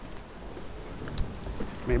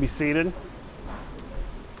Maybe seated.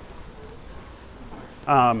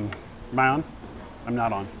 Am I on? I'm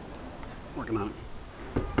not on. Working on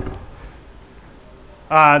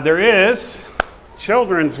it. There is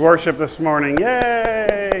children's worship this morning.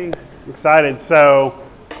 Yay! Excited. So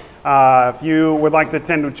if you would like to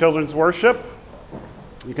attend children's worship,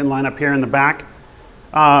 you can line up here in the back.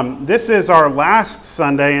 This is our last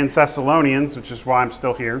Sunday in Thessalonians, which is why I'm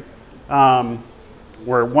still here.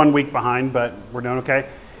 We're 1 week behind, but we're doing okay.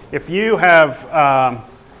 If you have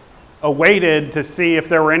awaited to see if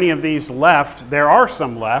there were any of these left, there are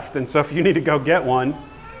some left, and so if you need to go get one,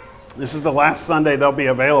 this is the last Sunday they'll be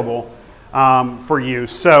available for you.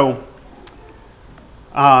 So,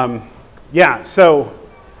 so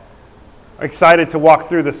excited to walk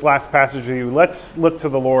through this last passage with you. Let's look to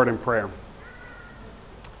the Lord in prayer.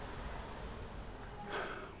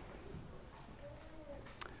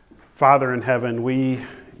 Father in heaven, we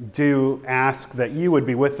do ask that you would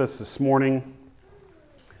be with us this morning,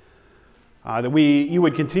 that you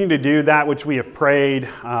would continue to do that which we have prayed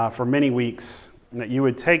for many weeks, and that you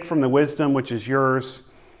would take from the wisdom which is yours,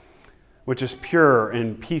 which is pure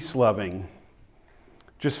and peace-loving,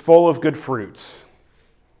 just full of good fruits,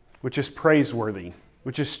 which is praiseworthy,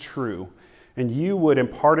 which is true, and you would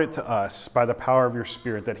impart it to us by the power of your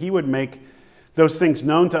Spirit, that he would make those things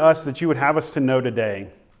known to us that you would have us to know today,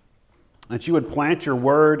 that you would plant your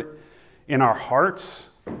word in our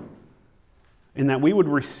hearts, and that we would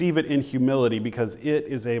receive it in humility because it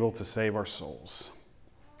is able to save our souls.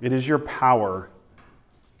 It is your power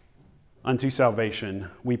unto salvation.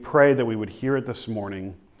 We pray that we would hear it this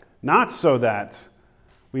morning, not so that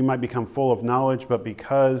we might become full of knowledge, but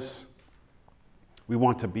because we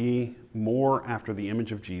want to be more after the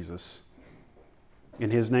image of Jesus. In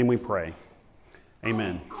his name we pray.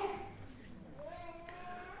 Amen.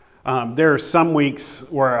 There are some weeks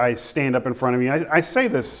where I stand up in front of you. I say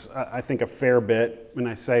this, I think, a fair bit when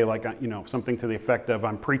I say, something to the effect of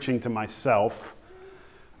I'm preaching to myself,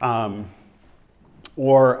 or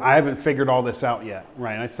I haven't figured all this out yet,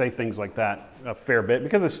 right? I say things like that a fair bit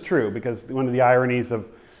because it's true, because one of the ironies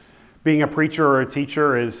of being a preacher or a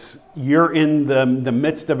teacher is you're in the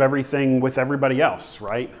midst of everything with everybody else,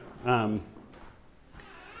 right?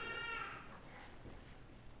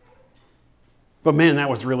 But man, that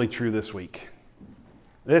was really true this week.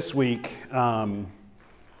 This week,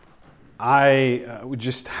 I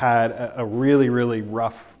just had a really, really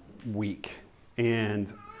rough week.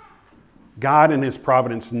 And God in his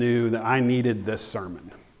providence knew that I needed this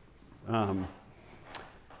sermon.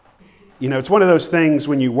 It's one of those things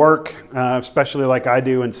when you work, especially like I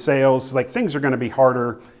do in sales, like things are going to be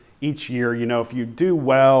harder each year. If you do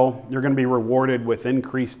well, you're going to be rewarded with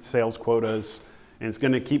increased sales quotas. And it's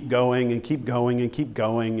going to keep going and keep going and keep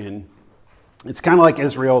going. And it's kind of like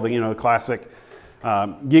Israel, the classic.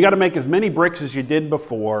 You got to make as many bricks as you did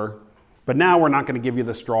before, but now we're not going to give you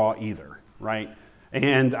the straw either, right?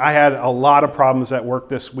 And I had a lot of problems at work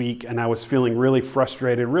this week, and I was feeling really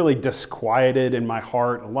frustrated, really disquieted in my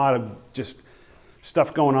heart, a lot of just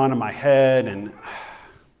stuff going on in my head. And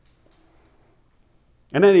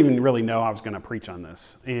I didn't even really know I was going to preach on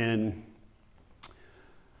this. And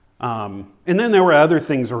then there were other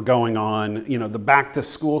things that were going on, the back to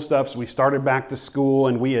school stuff. So we started back to school,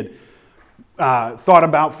 and we had thought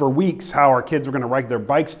about for weeks how our kids were going to ride their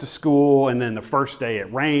bikes to school. And then the first day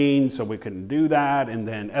it rained, so we couldn't do that. And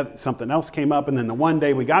then something else came up. And then the one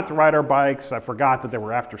day we got to ride our bikes, I forgot that there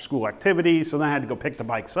were after school activities. So then I had to go pick the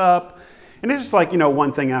bikes up. And it's just like,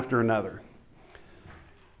 one thing after another.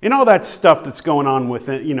 And all that stuff that's going on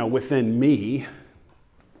within me.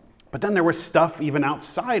 But then there was stuff even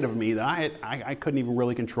outside of me that I couldn't even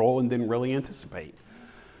really control and didn't really anticipate.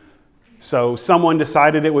 So someone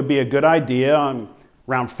decided it would be a good idea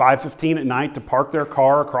around 5:15 at night to park their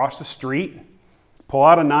car across the street, pull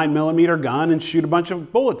out a 9mm gun, and shoot a bunch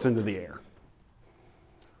of bullets into the air.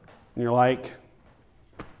 And you're like,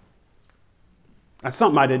 that's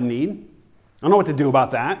something I didn't need. I don't know what to do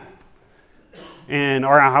about that. And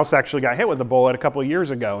our house actually got hit with a bullet a couple of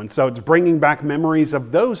years ago. And so it's bringing back memories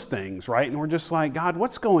of those things, right? And we're just like, God,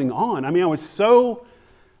 what's going on? I was so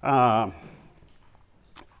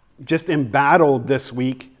just embattled this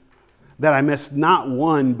week that I missed not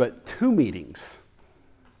one, but 2 meetings.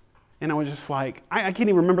 And I was just like, I can't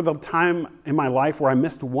even remember the time in my life where I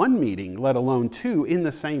missed 1 meeting, let alone 2 in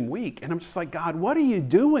the same week. And I'm just like, God, what are you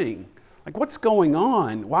doing? Like, what's going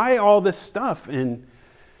on? Why all this stuff?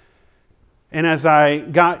 And as I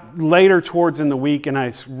got later towards in the week and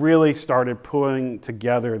I really started putting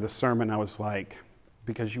together the sermon, I was like,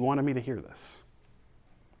 because you wanted me to hear this.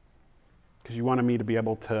 Because you wanted me to be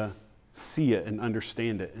able to see it and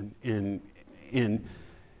understand it and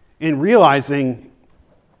in realizing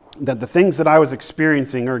that the things that I was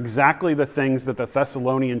experiencing are exactly the things that the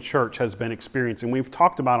Thessalonian church has been experiencing. We've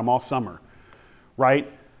talked about them all summer, right?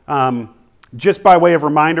 Just by way of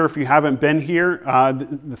reminder, if you haven't been here,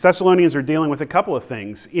 the Thessalonians are dealing with a couple of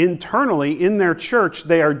things. Internally, in their church,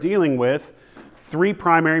 they are dealing with three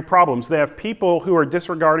primary problems. They have people who are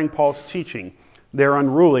disregarding Paul's teaching. They're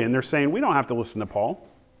unruly, and they're saying, we don't have to listen to Paul.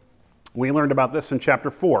 We learned about this in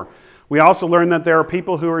chapter 4. We also learned that there are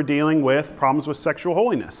people who are dealing with problems with sexual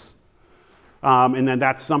holiness. And then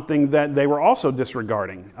that's something that they were also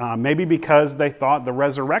disregarding. Maybe because they thought the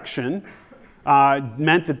resurrection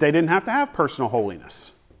meant that they didn't have to have personal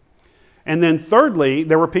holiness. And then thirdly,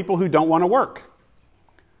 there were people who don't want to work.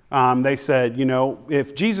 They said,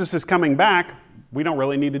 if Jesus is coming back, we don't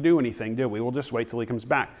really need to do anything, do we? We'll just wait till he comes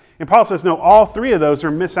back. And Paul says, no, all three of those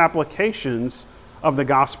are misapplications of the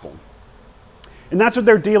gospel. And that's what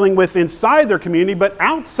they're dealing with inside their community, but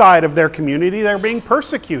outside of their community, they're being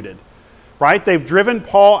persecuted, right? They've driven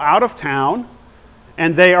Paul out of town,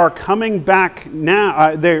 and they are coming back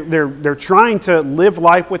now. They're trying to live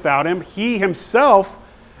life without him. He himself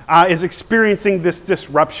is experiencing this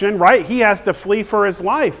disruption, right? He has to flee for his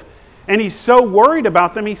life. And he's so worried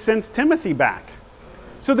about them, he sends Timothy back.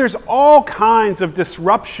 So there's all kinds of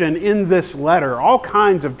disruption in this letter, all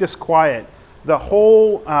kinds of disquiet. The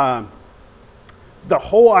whole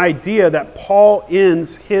idea that Paul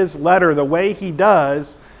ends his letter the way he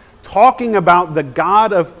does, talking about the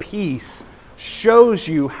God of peace, shows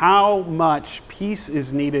you how much peace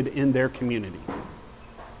is needed in their community.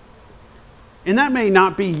 And that may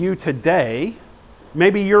not be you today.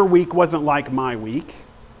 Maybe your week wasn't like my week.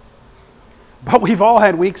 But we've all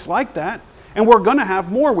had weeks like that, and we're going to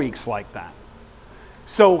have more weeks like that.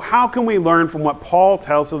 So how can we learn from what Paul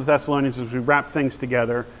tells the Thessalonians as we wrap things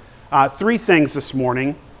together? Three things this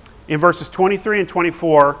morning. In verses 23 and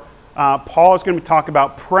 24, Paul is going to talk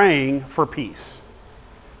about praying for peace.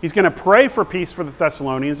 He's going to pray for peace for the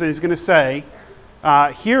Thessalonians, and he's going to say,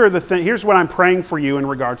 here's what I'm praying for you in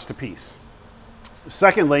regards to peace.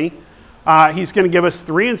 Secondly, he's going to give us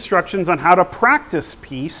three instructions on how to practice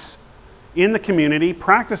peace in the community,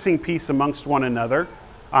 practicing peace amongst one another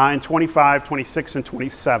in 25, 26, and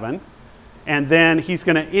 27. And then he's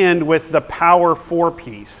going to end with the power for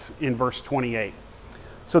peace in verse 28.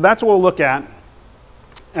 So that's what we'll look at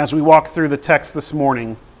as we walk through the text this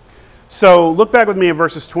morning. So look back with me at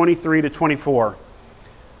verses 23 to 24.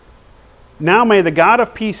 Now may the God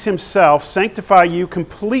of peace himself sanctify you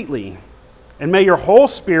completely, and may your whole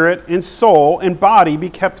spirit and soul and body be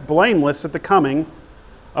kept blameless at the coming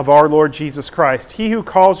of our Lord Jesus Christ. He who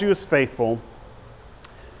calls you is faithful.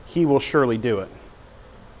 He will surely do it.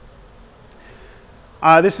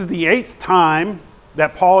 This is the 8th time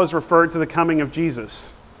that Paul has referred to the coming of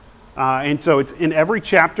Jesus. And so it's in every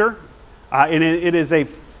chapter, and it is a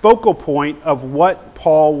focal point of what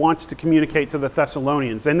Paul wants to communicate to the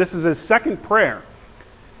Thessalonians. And this is his second prayer.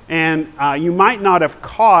 And you might not have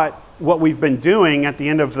caught what we've been doing at the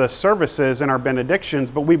end of the services and our benedictions,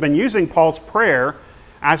 but we've been using Paul's prayer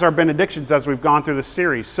as our benedictions as we've gone through the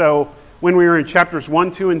series. So when we were in chapters 1,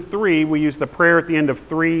 2, and 3, we used the prayer at the end of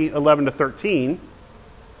 3, 11 to 13.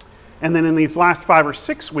 And then in these last 5 or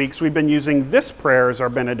 6 weeks, we've been using this prayer as our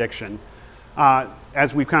benediction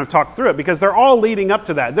as we've kind of talked through it, because they're all leading up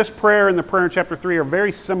to that. This prayer and the prayer in chapter 3 are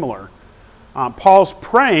very similar. Paul's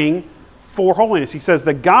praying for holiness. He says,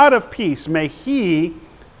 the God of peace, may he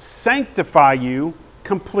sanctify you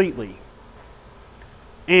completely.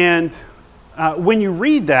 And when you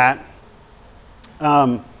read that,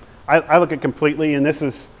 I look at completely, and this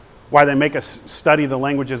is why they make us study the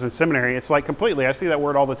languages in seminary. It's like completely. I see that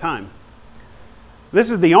word all the time.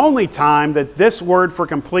 This is the only time that this word for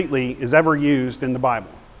completely is ever used in the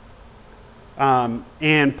Bible.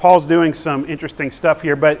 And Paul's doing some interesting stuff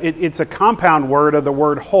here, but it's a compound word of the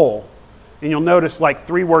word whole. And you'll notice like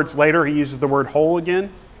 3 words later, he uses the word whole again.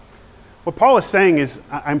 What Paul is saying is,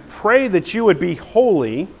 I pray that you would be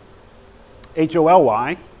holy,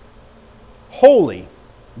 H-O-L-Y, holy,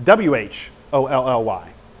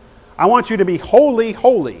 W-H-O-L-L-Y. I want you to be holy,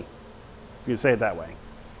 holy, if you say it that way,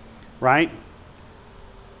 right?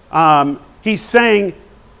 He's saying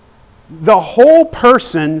the whole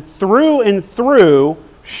person through and through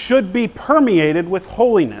should be permeated with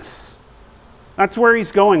holiness. That's where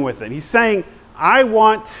he's going with it. He's saying, I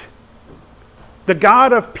want the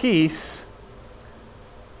God of peace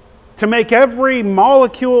to make every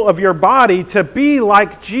molecule of your body to be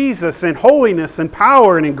like Jesus in holiness and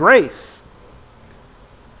power and in grace.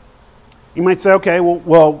 You might say, okay,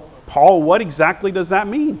 well, Paul, what exactly does that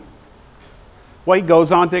mean? Well, he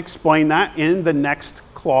goes on to explain that in the next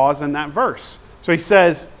clause in that verse. So he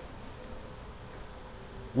says,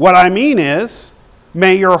 What I mean is,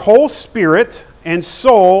 may your whole spirit and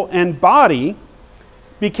soul and body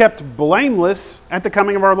be kept blameless at the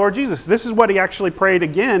coming of our Lord Jesus. This is what he actually prayed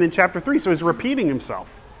again in chapter 3, so he's repeating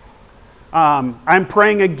himself. I'm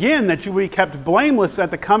praying again that you will be kept blameless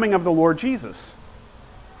at the coming of the Lord Jesus.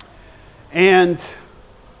 And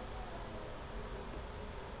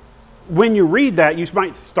when you read that, you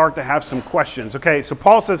might start to have some questions. Okay, so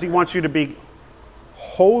Paul says he wants you to be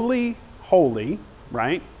holy,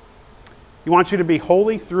 right? He wants you to be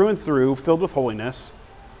holy through and through, filled with holiness.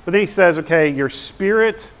 But then he says, okay, your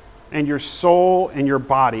spirit and your soul and your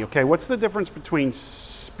body. Okay, what's the difference between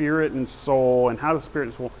spirit and soul, and how does spirit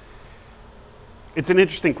and soul? It's an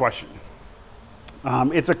interesting question.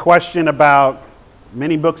 It's a question about,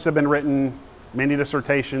 many books have been written, many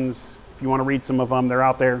dissertations. If you want to read some of them, they're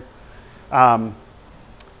out there.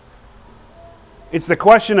 It's the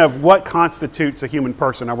question of what constitutes a human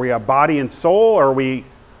person. Are we a body and soul, or are we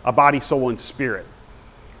a body, soul, and spirit?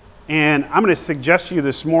 And I'm going to suggest to you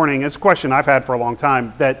this morning, it's a question I've had for a long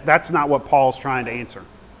time, that that's not what Paul's trying to answer.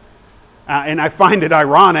 And I find it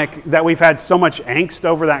ironic that we've had so much angst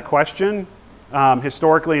over that question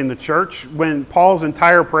historically in the church, when Paul's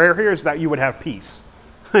entire prayer here is that you would have peace.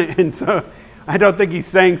 And so I don't think he's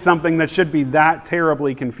saying something that should be that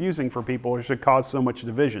terribly confusing for people or should cause so much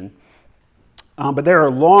division. But there are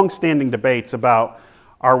long-standing debates about,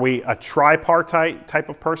 are we a tripartite type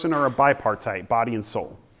of person or a bipartite, body and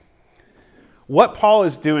soul? What Paul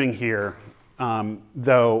is doing here,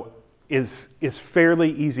 though, is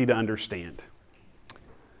fairly easy to understand.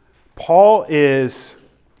 Paul is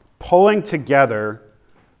pulling together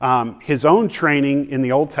his own training in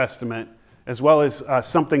the Old Testament, as well as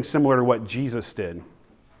something similar to what Jesus did.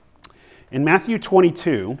 In Matthew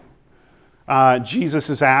 22, Jesus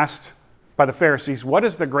is asked by the Pharisees, what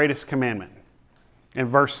is the greatest commandment? In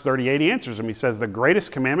verse 38, he answers them. He says, the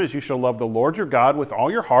greatest commandment is you shall love the Lord your God with all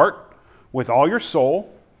your heart, with all your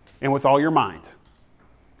soul, and with all your mind.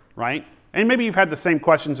 Right? And maybe you've had the same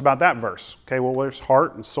questions about that verse. Okay, well, there's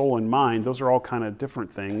heart and soul and mind. Those are all kind of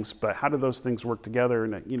different things, but how do those things work together?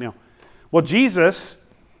 And well, Jesus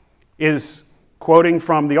is quoting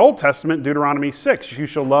from the Old Testament, Deuteronomy 6. You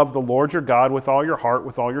shall love the Lord your God with all your heart,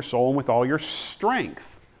 with all your soul, and with all your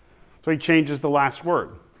strength. So he changes the last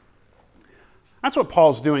word. That's what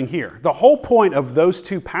Paul's doing here. The whole point of those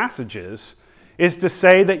two passages is to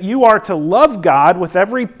say that you are to love God with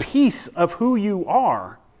every piece of who you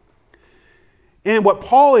are. And what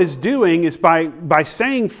Paul is doing is by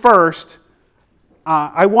saying first,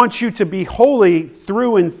 I want you to be holy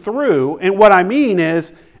through and through. And what I mean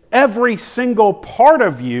is every single part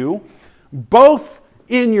of you, both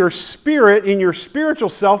in your spirit, in your spiritual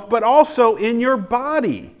self, but also in your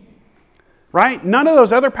body. Right? None of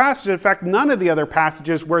those other passages, in fact, none of the other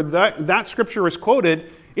passages where that scripture is quoted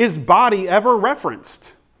is body ever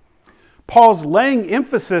referenced. Paul's laying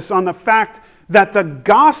emphasis on the fact that the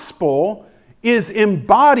gospel is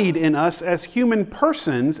embodied in us as human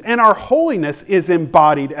persons, and our holiness is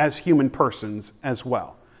embodied as human persons as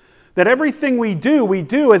well. That everything we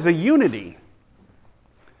do as a unity.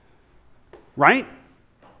 Right?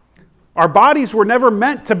 Our bodies were never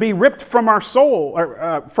meant to be ripped from our soul,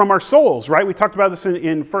 or, from our souls, right? We talked about this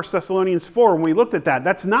in 1 Thessalonians 4 when we looked at that.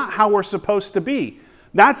 That's not how we're supposed to be.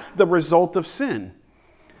 That's the result of sin.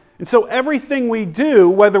 And so everything we do,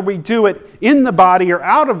 whether we do it in the body or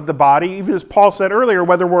out of the body, even as Paul said earlier,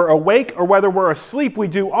 whether we're awake or whether we're asleep, we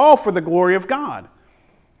do all for the glory of God.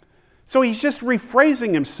 So he's just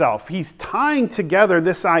rephrasing himself. He's tying together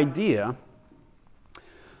this idea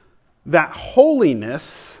that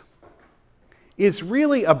holiness is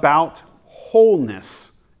really about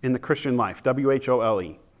wholeness in the Christian life.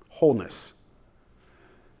 W-H-O-L-E. Wholeness.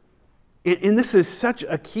 And this is such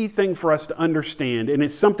a key thing for us to understand, and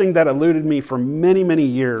it's something that eluded me for many, many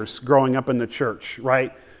years growing up in the church,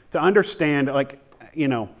 right? To understand, I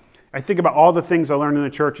think about all the things I learned in the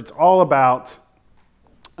church. It's all about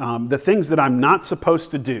the things that I'm not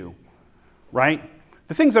supposed to do, right?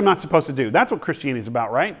 The things I'm not supposed to do. That's what Christianity is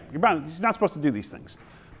about, right? You're not supposed to do these things.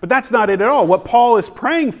 But that's not it at all. What Paul is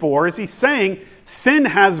praying for is he's saying sin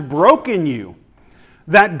has broken you.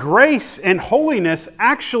 That grace and holiness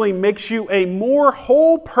actually makes you a more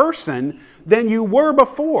whole person than you were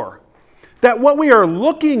before. That what we are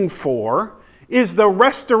looking for is the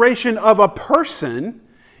restoration of a person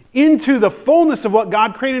into the fullness of what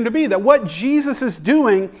God created him to be. That what Jesus is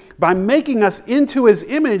doing by making us into his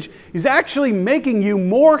image is actually making you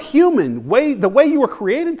more human, the way you were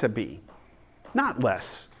created to be, not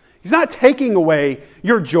less. He's not taking away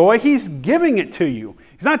your joy, he's giving it to you.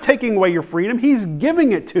 He's not taking away your freedom, he's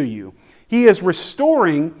giving it to you. He is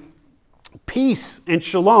restoring peace and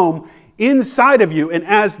shalom inside of you. And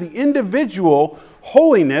as the individual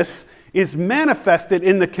holiness is manifested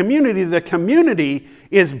in the community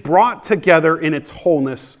is brought together in its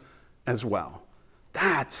wholeness as well.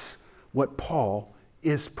 That's what Paul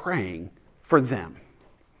is praying for them.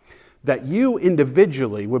 That you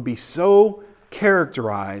individually would be so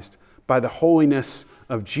characterized by the holiness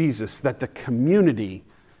of Jesus that the community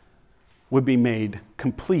would be made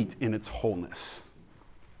complete in its wholeness.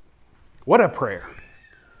 What a prayer.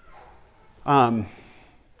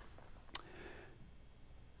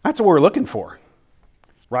 That's what we're looking for,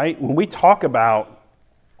 right? When we talk about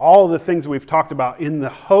all the things we've talked about in the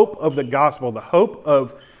hope of the gospel, the hope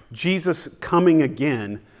of Jesus coming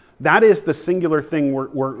again, that is the singular thing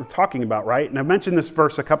we're talking about, right? And I've mentioned this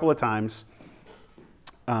verse a couple of times,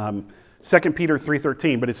 2 Peter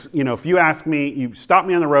 3:13. But it's, if you ask me, you stopped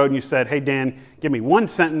me on the road and you said, hey, Dan, give me one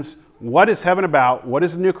sentence. What is heaven about? What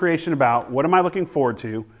is the new creation about? What am I looking forward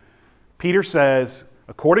to? Peter says,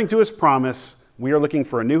 according to his promise, we are looking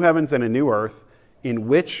for a new heavens and a new earth in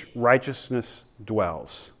which righteousness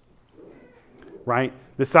dwells. Right?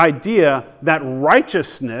 This idea that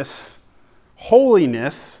righteousness,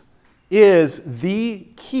 holiness, is the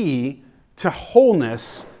key to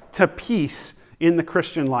wholeness, to peace in the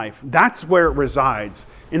Christian life. That's where it resides.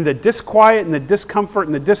 In the disquiet and the discomfort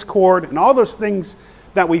and the discord and all those things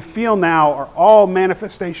that we feel now are all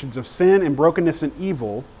manifestations of sin and brokenness and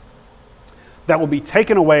evil that will be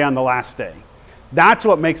taken away on the last day. That's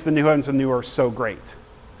what makes the new heavens and new earth so great.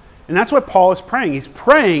 And that's what Paul is praying. He's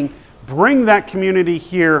praying, bring that community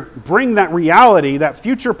here, bring that reality, that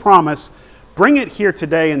future promise, bring it here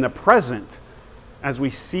today in the present as we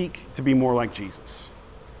seek to be more like Jesus.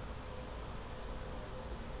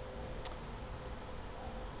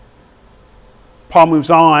 Paul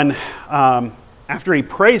moves on after he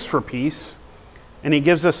prays for peace, and he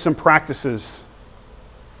gives us some practices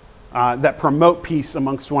that promote peace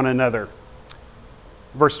amongst one another.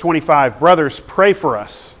 Verse 25, brothers, pray for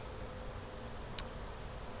us.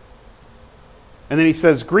 And then he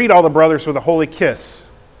says, greet all the brothers with a holy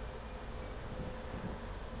kiss.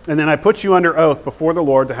 And then I put you under oath before the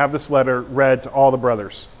Lord to have this letter read to all the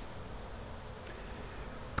brothers.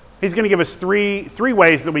 He's going to give us three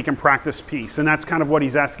ways that we can practice peace, and that's kind of what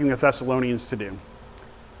he's asking the Thessalonians to do.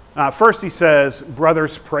 First, he says,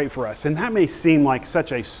 brothers, pray for us. And that may seem like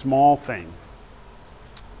such a small thing.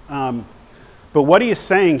 But what he is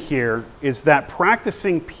saying here is that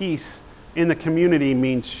practicing peace in the community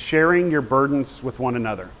means sharing your burdens with one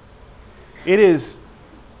another. It is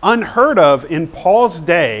unheard of in Paul's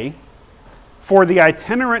day for the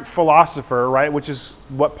itinerant philosopher, right, which is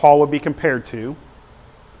what Paul would be compared to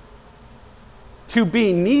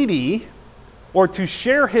be needy or to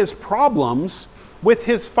share his problems with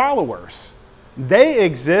his followers. They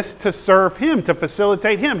exist to serve him, to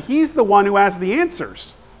facilitate him. He's the one who has the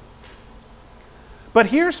answers. But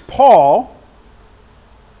here's Paul,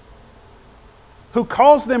 who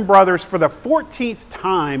calls them brothers for the 14th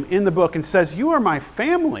time in the book and says, you are my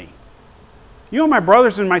family. You are my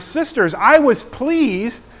brothers and my sisters. I was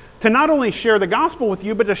pleased to not only share the gospel with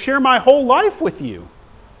you, but to share my whole life with you.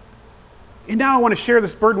 And now I want to share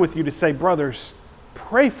this burden with you to say, brothers,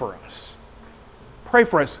 pray for us. Pray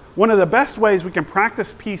for us. One of the best ways we can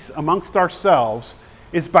practice peace amongst ourselves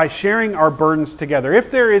is by sharing our burdens together. If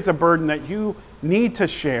there is a burden that you need to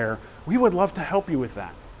share, we would love to help you with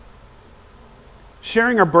that.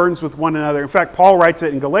 Sharing our burdens with one another. In fact, Paul writes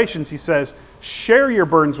it in Galatians. He says, share your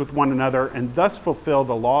burdens with one another and thus fulfill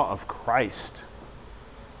the law of Christ.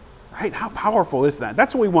 Right? How powerful is that?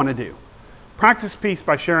 That's what we want to do. Practice peace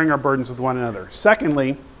by sharing our burdens with one another.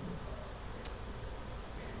 Secondly,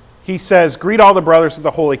 he says, greet all the brothers with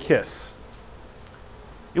a holy kiss.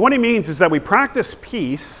 And what he means is that we practice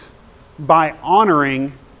peace by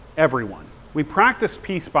honoring everyone. We practice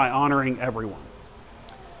peace by honoring everyone.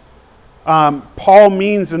 Paul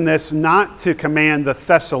means in this not to command the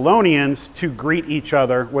Thessalonians to greet each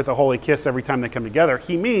other with a holy kiss every time they come together.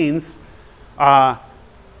 He means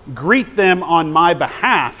greet them on my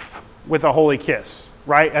behalf with a holy kiss,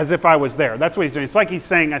 right? As if I was there. That's what he's doing. It's like he's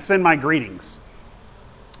saying, I send my greetings.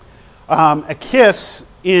 A kiss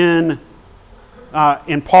in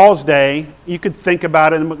Paul's day, you could think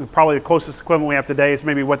about it, and probably the closest equivalent we have today is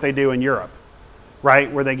maybe what they do in Europe,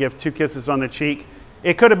 right? Where they give 2 kisses on the cheek.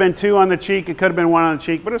 It could have been 2 on the cheek, it could have been 1 on the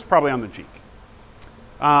cheek, but it's probably on the cheek.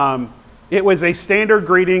 It was a standard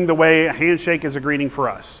greeting the way a handshake is a greeting for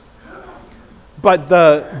us. But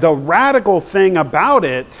the radical thing about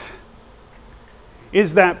it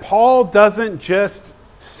is that Paul doesn't just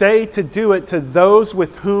say to do it to those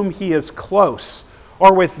with whom he is close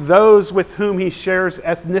or with those with whom he shares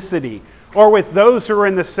ethnicity, or with those who are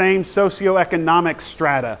in the same socioeconomic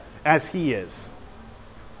strata as he is.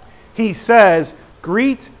 He says,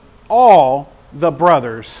 greet all the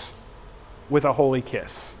brothers with a holy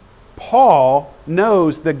kiss. Paul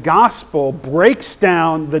knows the gospel breaks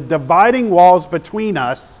down the dividing walls between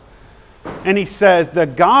us, and he says the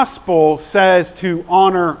gospel says to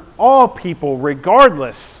honor all people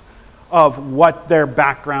regardless of what their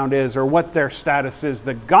background is or what their status is.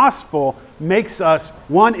 The gospel makes us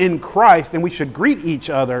one in Christ, and we should greet each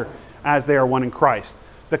other as they are one in Christ.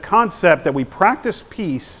 The concept that we practice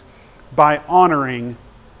peace by honoring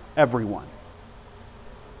everyone.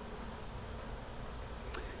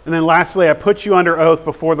 And then lastly, I put you under oath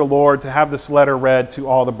before the Lord to have this letter read to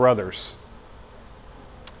all the brothers.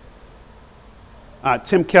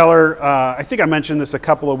 Tim Keller, I think I mentioned this a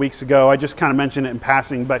couple of weeks ago. I just kind of mentioned it in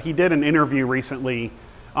passing, but he did an interview recently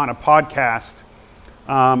on a podcast,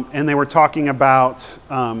 and they were talking about,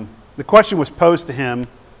 the question was posed to him,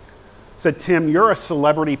 said, Tim, you're a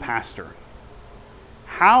celebrity pastor.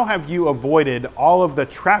 How have you avoided all of the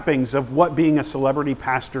trappings of what being a celebrity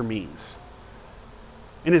pastor means?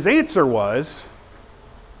 And his answer was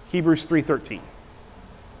Hebrews 3:13,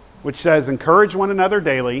 which says, encourage one another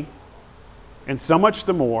daily, and so much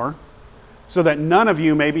the more, so that none of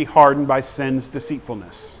you may be hardened by sin's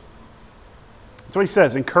deceitfulness. That's what he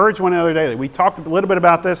says, encourage one another daily. We talked a little bit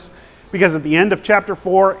about this because at the end of chapter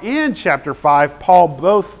 4 and chapter 5, Paul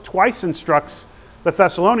both twice instructs the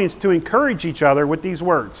Thessalonians to encourage each other with these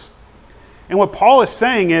words. And what Paul is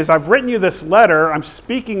saying is, I've written you this letter, I'm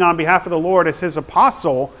speaking on behalf of the Lord as his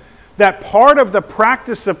apostle, that part of the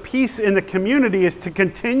practice of peace in the community is to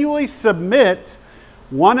continually submit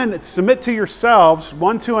to yourselves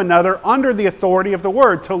one to another under the authority of the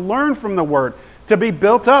Word, to learn from the Word, to be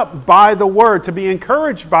built up by the Word, to be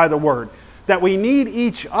encouraged by the Word, that we need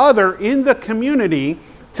each other in the community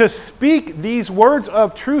to speak these words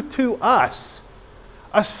of truth to us,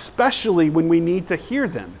 especially when we need to hear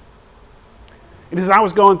them. And as I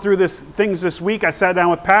was going through things this week, I sat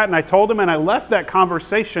down with Pat and I told him, and I left that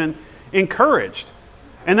conversation encouraged.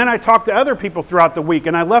 And then I talked to other people throughout the week,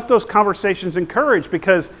 and I left those conversations encouraged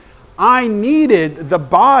because I needed the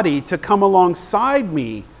body to come alongside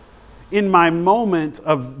me in my moment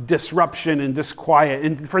of disruption and disquiet,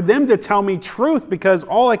 and for them to tell me truth, because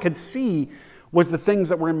all I could see was the things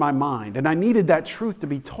that were in my mind, and I needed that truth to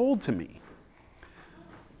be told to me.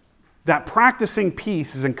 That practicing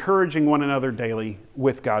peace is encouraging one another daily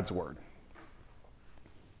with God's Word.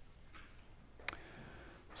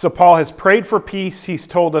 So Paul has prayed for peace. He's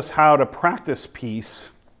told us how to practice peace.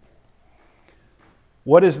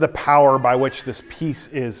 What is the power by which this peace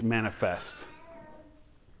is manifest?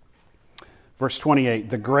 Verse 28,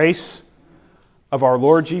 the grace of our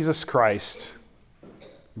Lord Jesus Christ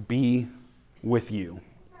be with you.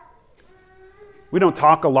 We don't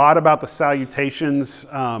talk a lot about the salutations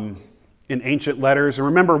in ancient letters. And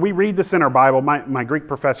remember, we read this in our Bible. My Greek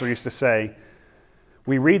professor used to say,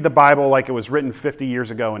 we read the Bible like it was written 50 years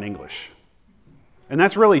ago in English. And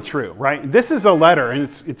that's really true, right? This is a letter, and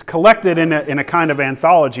it's collected in a kind of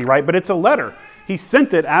anthology, right? But it's a letter. He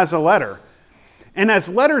sent it as a letter. And as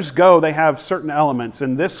letters go, they have certain elements.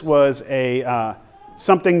 And this was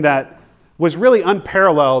something that was really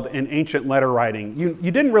unparalleled in ancient letter writing. You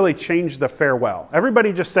didn't really change the farewell.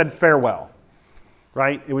 Everybody just said farewell,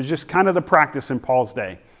 right? It was just kind of the practice in Paul's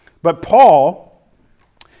day. But Paul,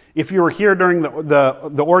 if you were here during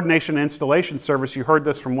the ordination and installation service, you heard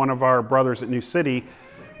this from one of our brothers at New City,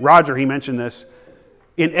 Roger, he mentioned this.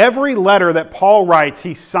 In every letter that Paul writes,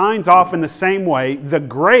 he signs off in the same way, the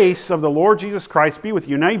grace of the Lord Jesus Christ be with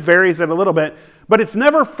you. Now he varies it a little bit, but it's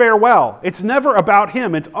never farewell. It's never about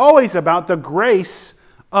him. It's always about the grace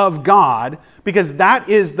of God, because that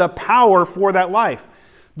is the power for that life.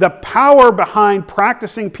 The power behind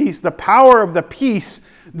practicing peace, the power of the peace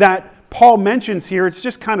that Paul mentions here, it's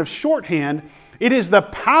just kind of shorthand. It is the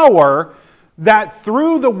power that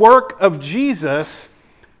through the work of Jesus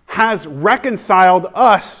has reconciled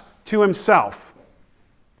us to himself.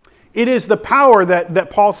 It is the power that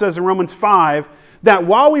Paul says in Romans 5, that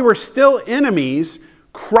while we were still enemies,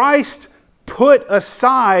 Christ put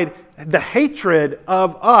aside the hatred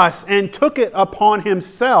of us and took it upon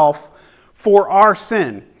himself for our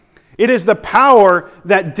sin. It is the power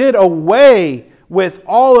that did away with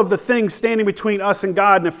all of the things standing between us and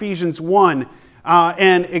God in Ephesians 1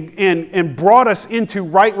 and brought us into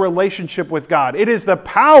right relationship with God. It is the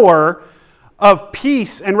power of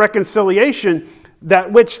peace and reconciliation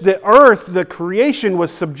that which the earth, the creation,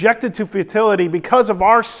 was subjected to futility because of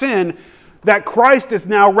our sin. that Christ is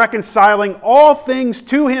now reconciling all things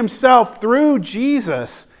to himself through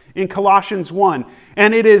Jesus in Colossians 1.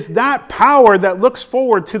 And it is that power that looks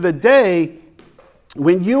forward to the day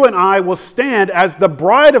when you and I will stand as the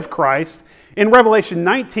bride of Christ in Revelation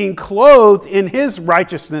 19, clothed in his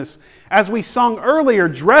righteousness, as we sung earlier,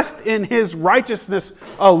 dressed in his righteousness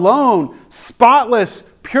alone, spotless,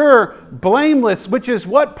 pure, blameless, which is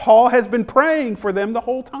what Paul has been praying for them the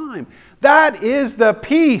whole time. That is the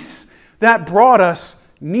peace that brought us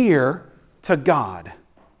near to God.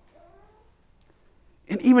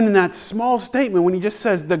 And even in that small statement, when he just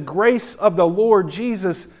says, the grace of the Lord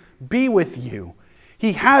Jesus be with you,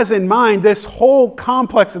 he has in mind this whole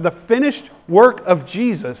complex of the finished work of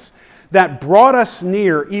Jesus that brought us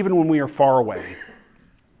near even when we are far away.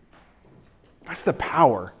 That's the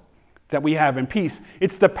power that we have in peace.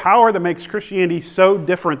 It's the power that makes Christianity so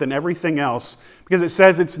different than everything else, because it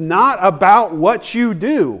says it's not about what you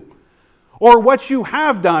do or what you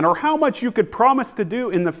have done or how much you could promise to do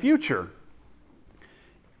in the future.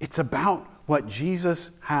 It's about what Jesus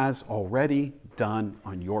has already done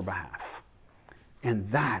on your behalf. And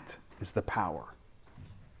that is the power.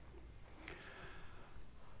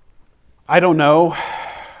 I don't know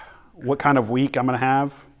what kind of week I'm going to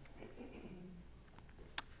have.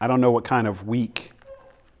 I don't know what kind of week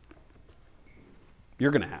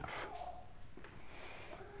you're going to have.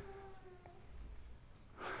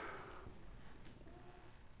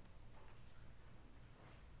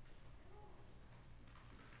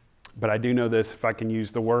 But I do know this, if I can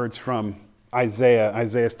use the words from Isaiah.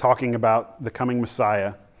 Isaiah is talking about the coming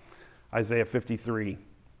Messiah. Isaiah 53.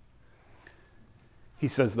 He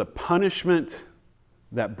says, the punishment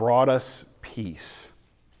that brought us peace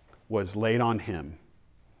was laid on him.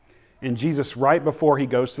 And Jesus, right before he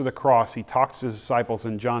goes to the cross, he talks to his disciples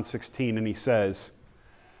in John 16, and he says,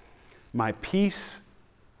 my peace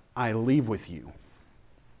I leave with you.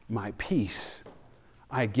 My peace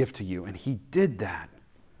I give to you. And he did that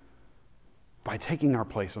by taking our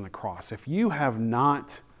place on the cross. If you have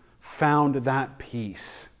not found that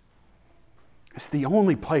peace, it's the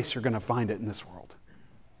only place you're going to find it in this world.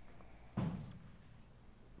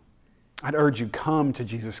 I'd urge you, come to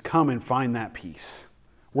Jesus. Come and find that peace.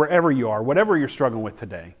 Wherever you are, whatever you're struggling with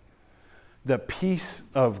today, the peace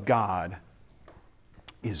of God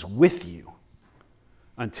is with you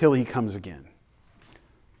until he comes again.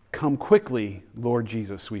 Come quickly, Lord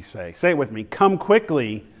Jesus, we say. Say it with me. Come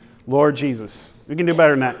quickly, Lord Jesus. We can do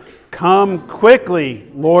better than that. Come quickly,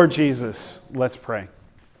 Lord Jesus. Let's pray.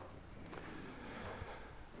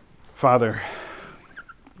 Father,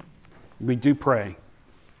 we do pray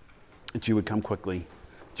that you would come quickly,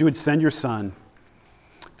 that you would send your Son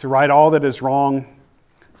to right all that is wrong,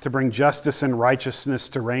 to bring justice and righteousness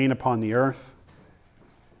to reign upon the earth.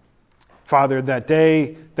 Father, that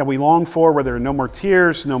day that we long for, where there are no more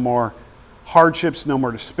tears, no more hardships, no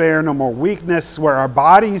more despair, no more weakness, where our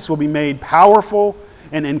bodies will be made powerful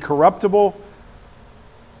and incorruptible.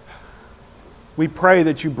 We pray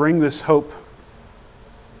that you bring this hope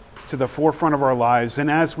to the forefront of our lives. And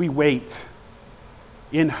as we wait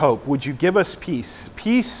in hope, would you give us peace?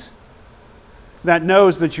 Peace that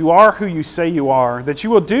knows that you are who you say you are, that you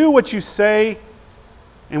will do what you say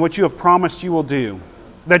and what you have promised you will do,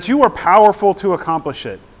 that you are powerful to accomplish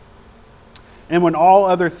it. And when all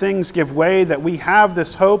other things give way, that we have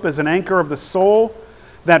this hope as an anchor of the soul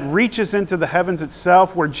that reaches into the heavens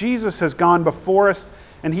itself, where Jesus has gone before us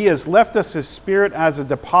and he has left us his Spirit as a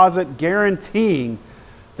deposit, guaranteeing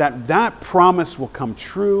that that promise will come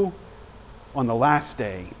true on the last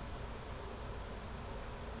day.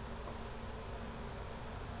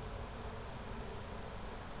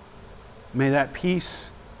 May that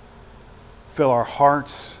peace fill our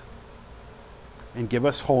hearts and give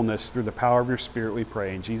us wholeness through the power of your Spirit, we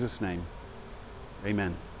pray. In Jesus' name,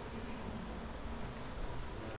 amen.